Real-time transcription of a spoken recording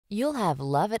You'll have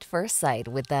love at first sight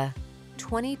with the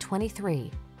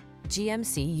 2023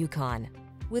 GMC Yukon.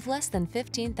 With less than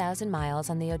 15,000 miles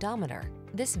on the odometer,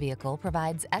 this vehicle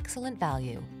provides excellent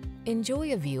value.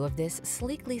 Enjoy a view of this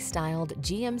sleekly styled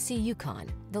GMC Yukon,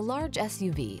 the large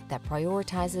SUV that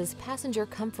prioritizes passenger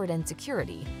comfort and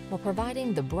security while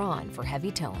providing the brawn for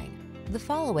heavy towing. The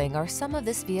following are some of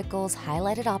this vehicle's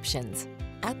highlighted options: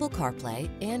 Apple CarPlay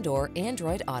and/or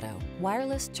Android Auto,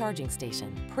 wireless charging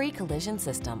station, pre-collision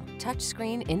system,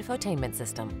 touchscreen infotainment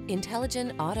system,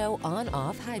 intelligent auto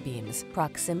on-off high beams,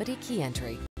 proximity key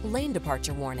entry, lane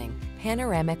departure warning,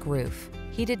 panoramic roof,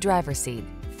 heated driver's seat,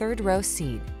 third row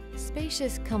seat.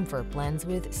 Spacious comfort blends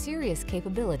with serious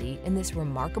capability in this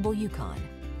remarkable Yukon.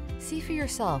 See for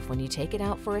yourself when you take it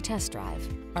out for a test drive.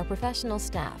 Our professional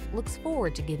staff looks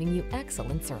forward to giving you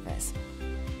excellent service.